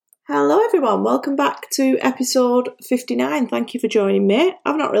Hello everyone, welcome back to episode 59. Thank you for joining me.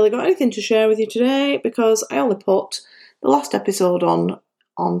 I've not really got anything to share with you today because I only put the last episode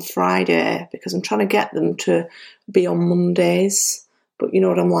on Friday because I'm trying to get them to be on Mondays. But you know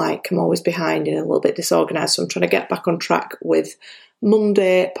what I'm like, I'm always behind and a little bit disorganised, so I'm trying to get back on track with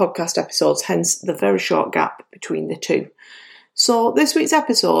Monday podcast episodes, hence the very short gap between the two. So this week's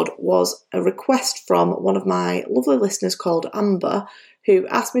episode was a request from one of my lovely listeners called Amber, who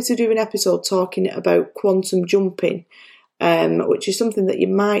asked me to do an episode talking about quantum jumping, which is something that you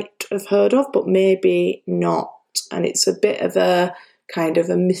might have heard of, but maybe not. And it's a bit of a kind of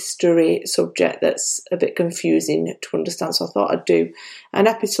a mystery subject that's a bit confusing to understand. So I thought I'd do an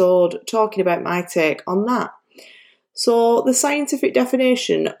episode talking about my take on that. So the scientific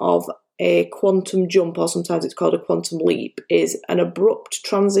definition of a quantum jump, or sometimes it's called a quantum leap, is an abrupt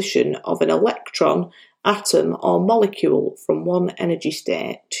transition of an electron, atom or molecule from one energy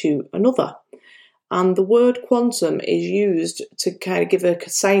state to another. And the word quantum is used to kind of give a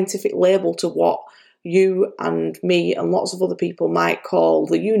scientific label to what you and me and lots of other people might call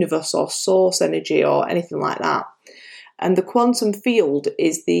the universe or source energy or anything like that. And the quantum field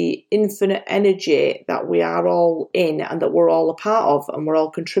is the infinite energy that we are all in and that we're all a part of and we're all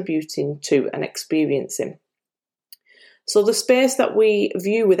contributing to and experiencing. So the space that we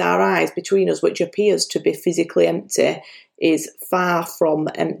view with our eyes between us, which appears to be physically empty, is far from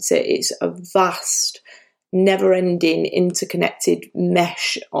empty. It's a vast, never-ending, interconnected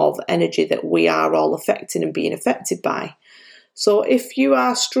mesh of energy that we are all affecting and being affected by. So if you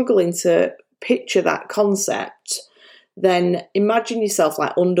are struggling to picture that concept, then imagine yourself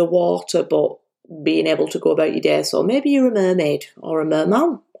like underwater but being able to go about your day. So maybe you're a mermaid or a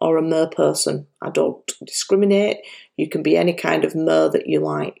merman or a merperson. I don't discriminate. You can be any kind of mer that you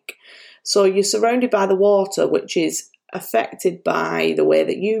like. So you're surrounded by the water, which is affected by the way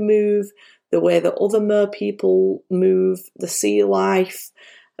that you move, the way that other mer people move, the sea life,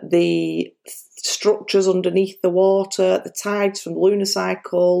 the structures underneath the water, the tides from the lunar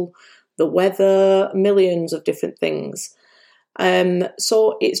cycle, the weather, millions of different things.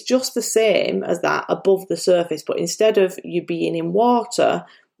 So it's just the same as that above the surface, but instead of you being in water,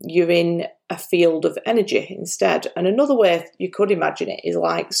 you're in a field of energy instead. And another way you could imagine it is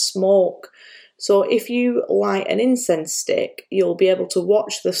like smoke. So if you light an incense stick, you'll be able to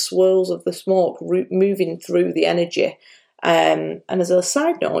watch the swirls of the smoke moving through the energy. And as a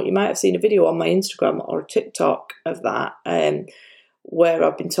side note, you might have seen a video on my Instagram or TikTok of that, where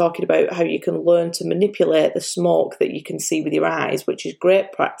I've been talking about how you can learn to manipulate the smoke that you can see with your eyes, which is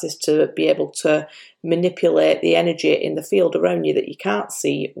great practice to be able to manipulate the energy in the field around you that you can't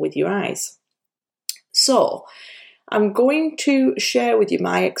see with your eyes. So I'm going to share with you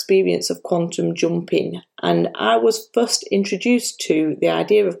my experience of quantum jumping. And I was first introduced to the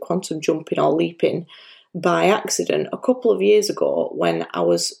idea of quantum jumping or leaping by accident a couple of years ago when I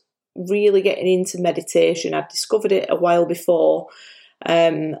was really getting into meditation. I'd discovered it a while before,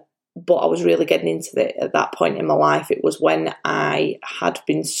 but I was really getting into it at that point in my life. It was when I had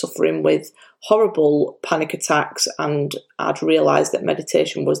been suffering with horrible panic attacks and I'd realised that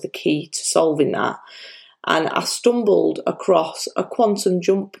meditation was the key to solving that. And I stumbled across a quantum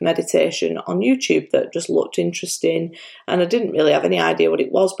jump meditation on YouTube that just looked interesting, and I didn't really have any idea what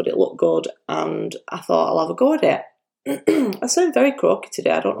it was, but it looked good, and I thought I'll have a go at it. I sound very croaky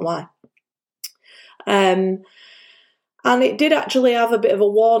today, I don't know why. And it did actually have a bit of a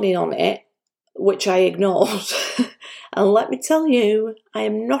warning on it, which I ignored. And let me tell you, I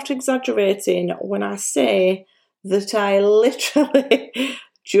am not exaggerating when I say that I literally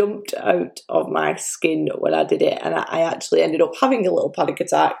jumped out of my skin when I did it, and I actually ended up having a little panic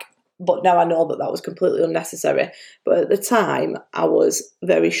attack. But now I know that that was completely unnecessary. But at the time, I was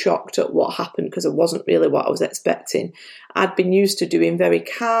very shocked at what happened because it wasn't really what I was expecting. I'd been used to doing very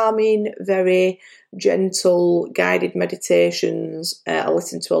calming, very gentle, guided meditations. I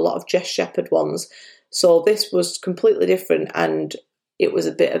listened to a lot of Jess Shepherd ones. So this was completely different, and it was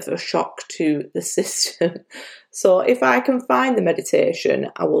a bit of a shock to the system. So if I can find the meditation,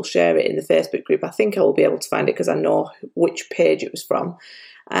 I will share it in the Facebook group. I think I will be able to find it because I know which page it was from.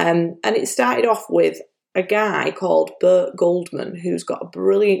 And it started off with a guy called Bert Goldman, who's got a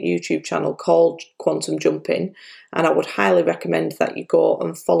brilliant YouTube channel called Quantum Jumping, and I would highly recommend that you go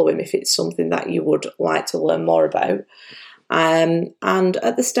and follow him if it's something that you would like to learn more about. And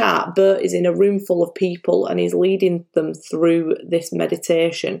at the start, Bert is in a room full of people and he's leading them through this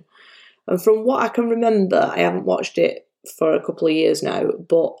meditation. And from what I can remember, I haven't watched it for a couple of years now,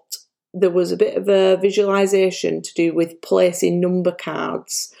 but there was a bit of a visualization to do with placing number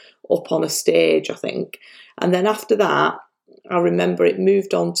cards up on a stage, I think. And then after that, I remember it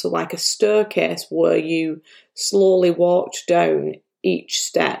moved on to like a staircase where you slowly walked down each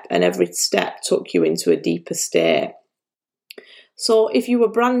step, and every step took you into a deeper state. So if you were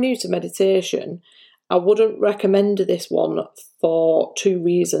brand new to meditation, I wouldn't recommend this one for two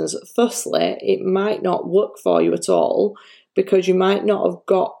reasons. Firstly, it might not work for you at all because you might not have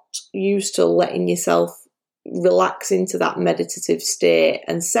got used to letting yourself relax into that meditative state.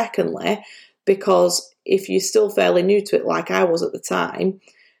 And secondly, because if you're still fairly new to it, like I was at the time,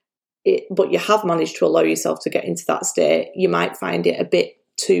 but you have managed to allow yourself to get into that state, you might find it a bit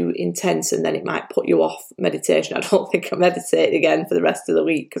too intense and then it might put you off meditation. I don't think I meditate again for the rest of the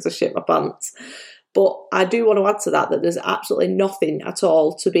week because I shit my pants. But I do want to add to that there's absolutely nothing at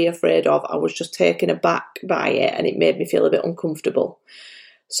all to be afraid of. I was just taken aback by it and it made me feel a bit uncomfortable.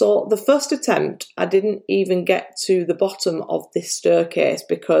 So the first attempt, I didn't even get to the bottom of this staircase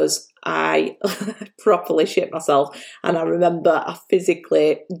because I properly shit myself. And I remember I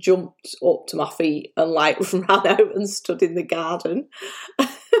physically jumped up to my feet and like ran out and stood in the garden.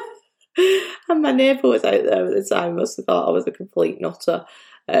 And my neighbour was out there at the time, must have thought I was a complete nutter.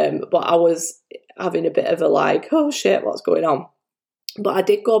 But I was having a bit of a like, oh shit, what's going on? But I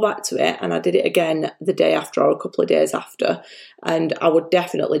did go back to it and I did it again the day after or a couple of days after. And I would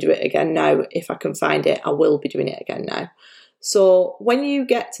definitely do it again now. If I can find it, I will be doing it again now. So when you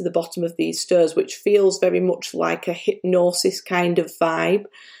get to the bottom of these stairs, which feels very much like a hypnosis kind of vibe,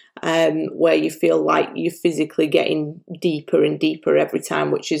 where you feel like you're physically getting deeper and deeper every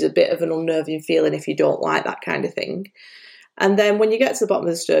time, which is a bit of an unnerving feeling if you don't like that kind of thing. And then when you get to the bottom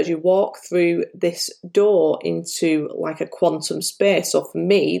of the stairs, you walk through this door into like a quantum space. So for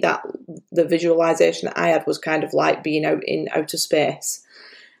me, the visualization that I had was kind of like being out in outer space.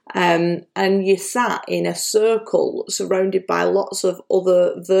 And you sat in a circle surrounded by lots of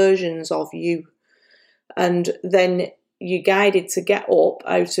other versions of you. And then you're guided to get up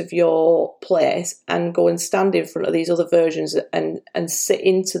out of your place and go and stand in front of these other versions and sit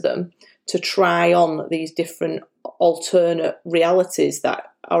into them to try on these different alternate realities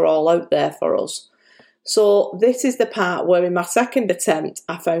that are all out there for us. So this is the part where in my second attempt,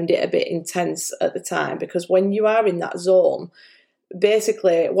 I found it a bit intense at the time, because when you are in that zone,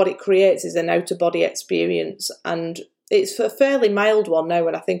 basically what it creates is an out-of-body experience, and it's a fairly mild one now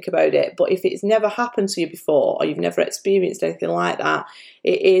when I think about it, but if it's never happened to you before or you've never experienced anything like that,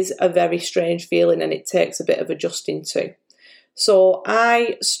 it is a very strange feeling and it takes a bit of adjusting to. So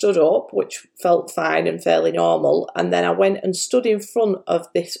I stood up, which felt fine and fairly normal, and then I went and stood in front of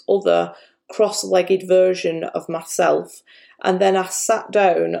this other cross-legged version of myself, and then I sat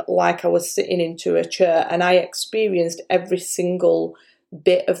down like I was sitting into a chair, and I experienced every single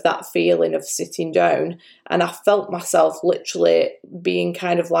bit of that feeling of sitting down, and I felt myself literally being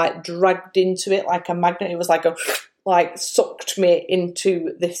kind of like dragged into it like a magnet. It was like sucked me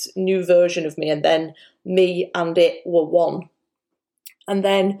into this new version of me, and then me and it were one. And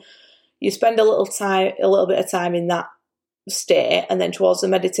then you spend a little bit of time in that state, and then towards the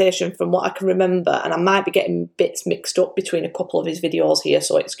meditation, from what I can remember, and I might be getting bits mixed up between a couple of his videos here,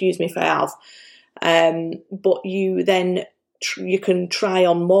 so excuse me if I have, but you then you can try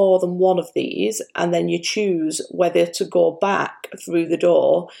on more than one of these, and then you choose whether to go back through the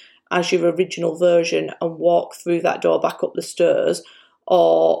door as your original version and walk through that door back up the stairs,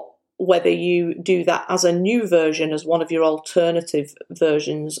 or whether you do that as a new version, as one of your alternative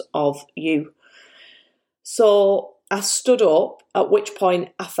versions of you. So I stood up, at which point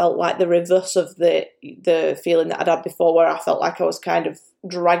I felt like the reverse of the feeling that I'd had before, where I felt like I was kind of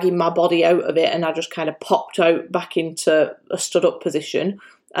dragging my body out of it and I just kind of popped out back into a stood up position.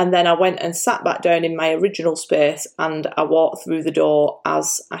 And then I went and sat back down in my original space and I walked through the door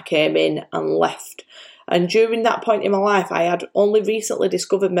as I came in and left. And during that point in my life, I had only recently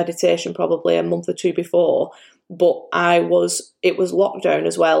discovered meditation, probably a month or two before, but it was lockdown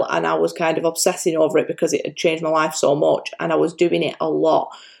as well, and I was kind of obsessing over it because it had changed my life so much, and I was doing it a lot.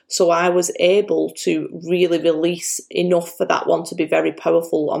 So I was able to really release enough for that one to be very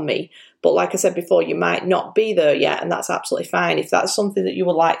powerful on me. But like I said before, you might not be there yet, and that's absolutely fine. If that's something that you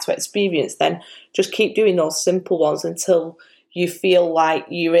would like to experience, then just keep doing those simple ones until you feel like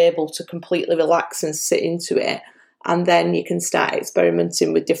you're able to completely relax and sit into it. And then you can start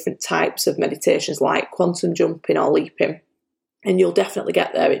experimenting with different types of meditations like quantum jumping or leaping. And you'll definitely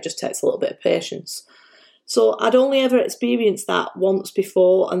get there. It just takes a little bit of patience. So I'd only ever experienced that once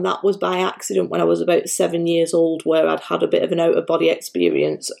before, and that was by accident when I was about 7 years old, where I'd had a bit of an out-of-body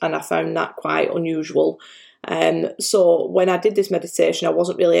experience, and I found that quite unusual. So when I did this meditation, I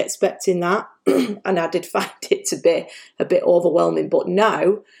wasn't really expecting that, and I did find it to be a bit overwhelming, but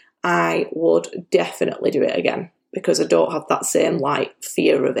now I would definitely do it again. because I don't have that same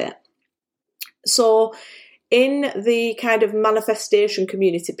fear of it. So in the kind of manifestation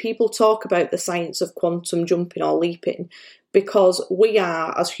community, people talk about the science of quantum jumping or leaping because we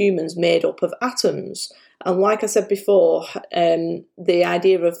are, as humans, made up of atoms. And like I said before, the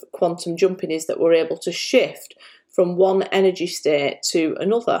idea of quantum jumping is that we're able to shift from one energy state to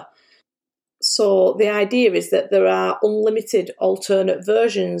another. So the idea is that there are unlimited alternate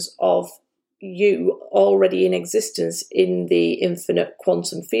versions of you already in existence in the infinite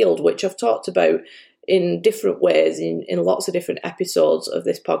quantum field, which I've talked about in different ways in lots of different episodes of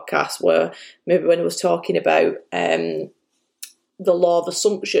this podcast, where maybe when I was talking about the law of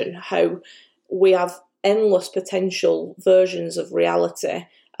assumption, how we have endless potential versions of reality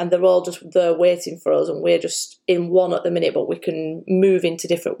and they're all just there waiting for us, and we're just in one at the minute, but we can move into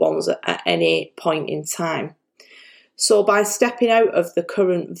different ones at any point in time. So by stepping out of the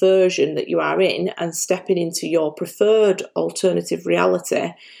current version that you are in and stepping into your preferred alternative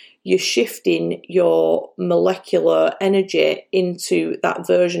reality, you're shifting your molecular energy into that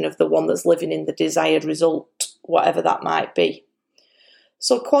version of the one that's living in the desired result, whatever that might be.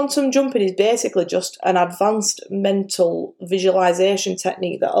 So quantum jumping is basically just an advanced mental visualization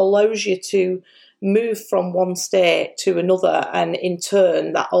technique that allows you to move from one state to another, and in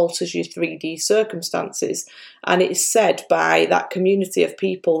turn that alters your 3D circumstances. And it's said by that community of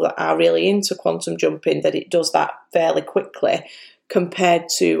people that are really into quantum jumping that it does that fairly quickly compared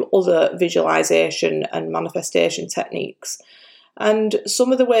to other visualization and manifestation techniques. And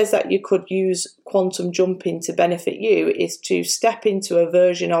some of the ways that you could use quantum jumping to benefit you is to step into a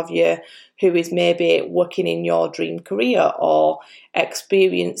version of you who is maybe working in your dream career or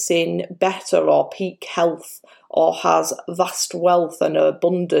experiencing better or peak health or has vast wealth and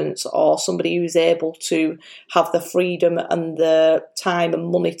abundance, or somebody who's able to have the freedom and the time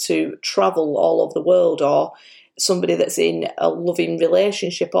and money to travel all over the world, or somebody that's in a loving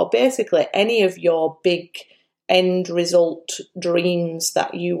relationship, or basically any of your big end result dreams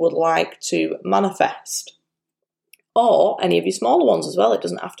that you would like to manifest, or any of your smaller ones as well. It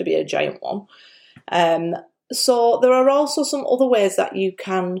doesn't have to be a giant one. So there are also some other ways that you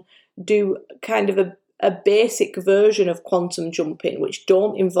can do kind of a basic version of quantum jumping which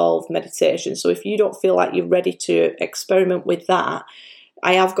don't involve meditation. So if you don't feel like you're ready to experiment with that,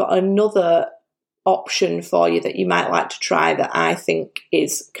 I have got another option for you that you might like to try that I think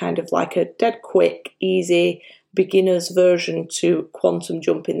is kind of like a dead quick, easy beginner's version to quantum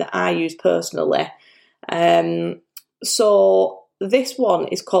jumping that I use personally. So this one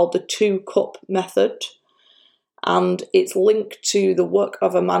is called the 2-cup method, and it's linked to the work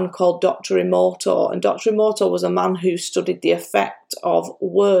of a man called Dr. Emoto. And Dr. Emoto was a man who studied the effect of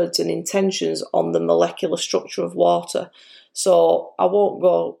words and intentions on the molecular structure of water. So I won't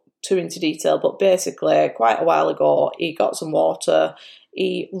go too into detail, but basically quite a while ago he got some water,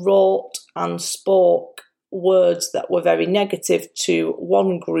 he wrote and spoke words that were very negative to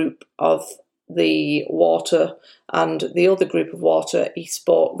one group of the water, and the other group of water he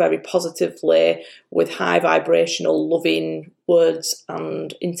spoke very positively with high vibrational loving words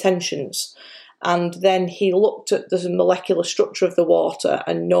and intentions. And then he looked at the molecular structure of the water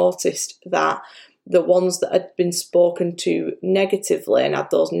and noticed that the ones that had been spoken to negatively and had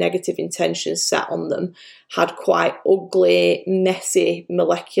those negative intentions set on them had quite ugly, messy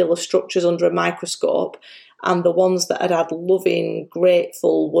molecular structures under a microscope, and the ones that had loving,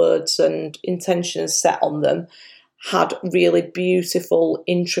 grateful words and intentions set on them had really beautiful,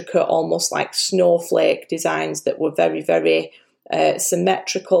 intricate, almost like snowflake designs that were very, very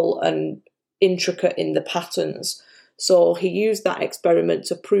symmetrical and intricate in the patterns. So he used that experiment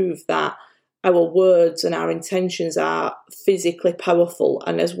to prove that our words and our intentions are physically powerful,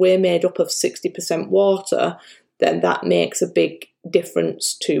 and as we're made up of 60% water, then that makes a big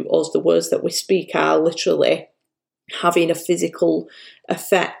difference to us. The words that we speak are literally having a physical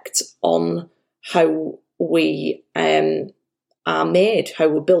effect on how we are made, how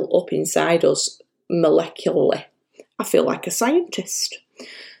we're built up inside us molecularly. I feel like a scientist.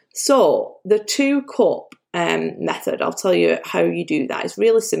 So the 2-cup method, I'll tell you how you do that. It's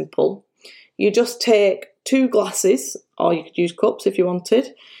really simple. You just take 2 glasses, or you could use cups if you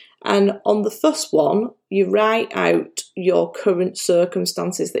wanted, and on the first one, you write out your current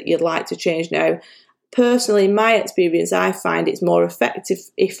circumstances that you'd like to change. Now, personally, in my experience, I find it's more effective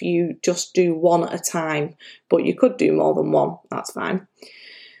if you just do one at a time, but you could do more than one, that's fine.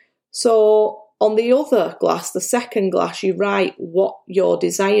 So on the other glass, the second glass, you write what your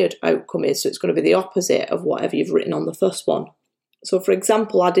desired outcome is, so it's going to be the opposite of whatever you've written on the first one. So, for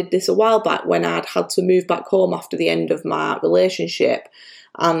example, I did this a while back when I'd had to move back home after the end of my relationship,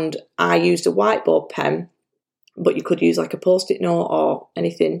 and I used a whiteboard pen but you could use like a post-it note or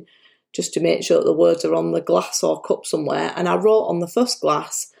anything just to make sure that the words are on the glass or cup somewhere. And I wrote on the first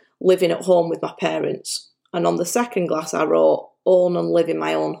glass, living at home with my parents. And on the second glass, I wrote, own and live in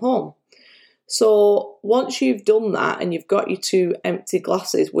my own home. So once you've done that and you've got your 2 empty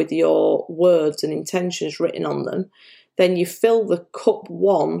glasses with your words and intentions written on them, then you fill the cup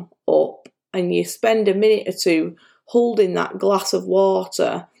 1 up and you spend a minute or 2 holding that glass of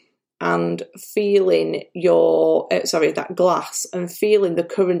water and feeling that glass and feeling the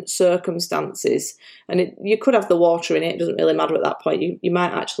current circumstances. And you could have the water in it. It doesn't really matter at that point. You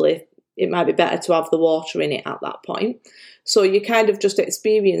might actually, it might be better to have the water in it at that point. So you're kind of just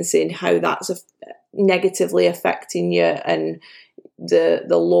experiencing how that's negatively affecting you and the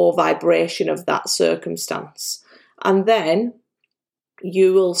low vibration of that circumstance. And then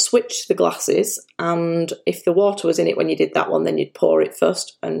you will switch the glasses, and if the water was in it when you did that one, then you'd pour it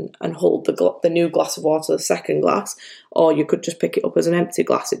first and hold the new glass of water, the second glass, or you could just pick it up as an empty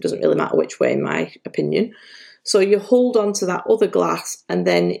glass. It doesn't really matter which way, in my opinion. So you hold on to that other glass, and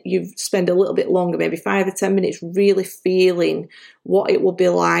then you spend a little bit longer, maybe 5 or 10 minutes, really feeling what it will be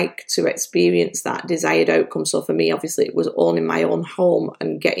like to experience that desired outcome. So for me, obviously, it was owning my own home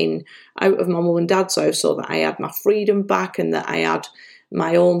and getting out of my mum and dad's house so that I had my freedom back and that I had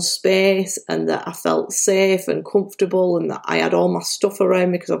my own space and that I felt safe and comfortable and that I had all my stuff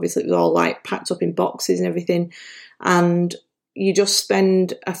around me, because obviously it was all like packed up in boxes and everything. And you just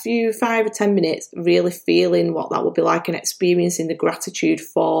spend a few 5 or 10 minutes really feeling what that would be like and experiencing the gratitude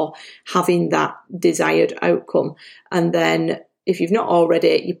for having that desired outcome. And then if you've not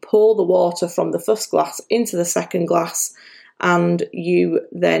already, you pour the water from the first glass into the second glass and you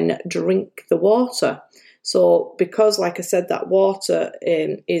then drink the water. So because, like I said, that water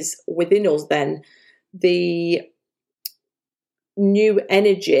is within us, then the new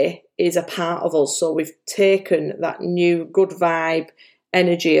energy is a part of us. So we've taken that new good vibe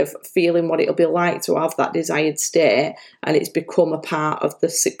energy of feeling what it'll be like to have that desired state, and it's become a part of the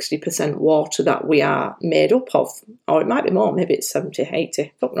 60% water that we are made up of. Or it might be more, maybe it's 70,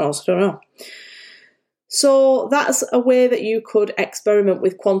 80, fuck knows, I don't know. So that's a way that you could experiment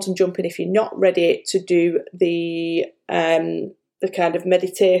with quantum jumping if you're not ready to do the kind of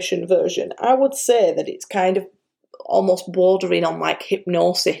meditation version. I would say that it's kind of almost bordering on like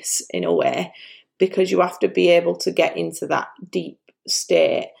hypnosis in a way, because you have to be able to get into that deep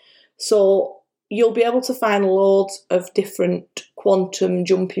state. So you'll be able to find loads of different quantum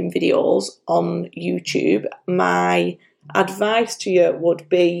jumping videos on YouTube. My advice to you would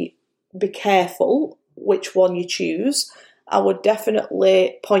be careful which one you choose. I would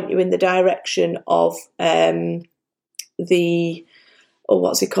definitely point you in the direction of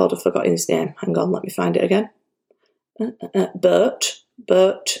what's he called? I've forgotten his name. Hang on, let me find it again. Bert,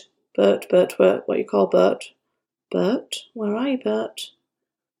 what you call Bert? Bert, where are you, Bert?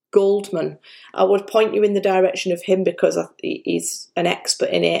 Goldman. I would point you in the direction of him because he's an expert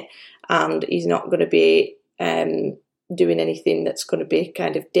in it, and he's not going to be doing anything that's going to be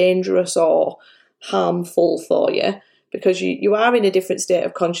kind of dangerous or harmful for you, because you are in a different state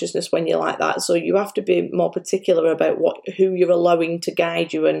of consciousness when you're like that. So you have to be more particular about who you're allowing to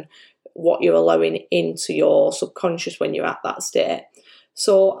guide you and what you're allowing into your subconscious when you're at that state.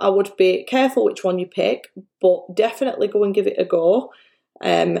 So I would be careful which one you pick, but definitely go and give it a go.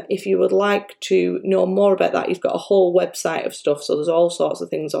 If you would like to know more about that, he's got a whole website of stuff, so there's all sorts of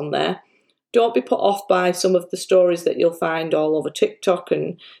things on there. Don't be put off by some of the stories that you'll find all over TikTok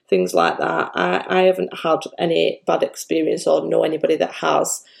and things like that. I haven't had any bad experience or know anybody that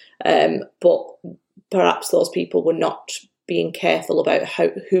has, but perhaps those people were not being careful about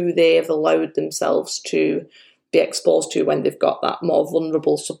who they have allowed themselves to be exposed to when they've got that more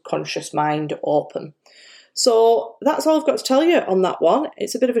vulnerable subconscious mind open. So that's all I've got to tell you on that one.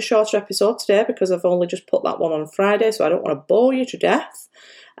 It's a bit of a shorter episode today because I've only just put that one on Friday, so I don't want to bore you to death.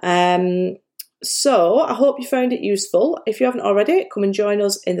 So I hope you found it useful. If you haven't already, come and join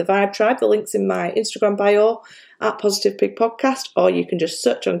us in the Vibe Tribe. The link's in my Instagram bio at Positive Pig Podcast, or you can just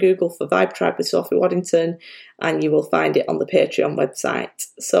search on Google for Vibe Tribe with Sophie Waddington and you will find it on the Patreon website.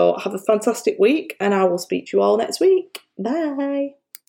 So have a fantastic week and I will speak to you all next week. Bye.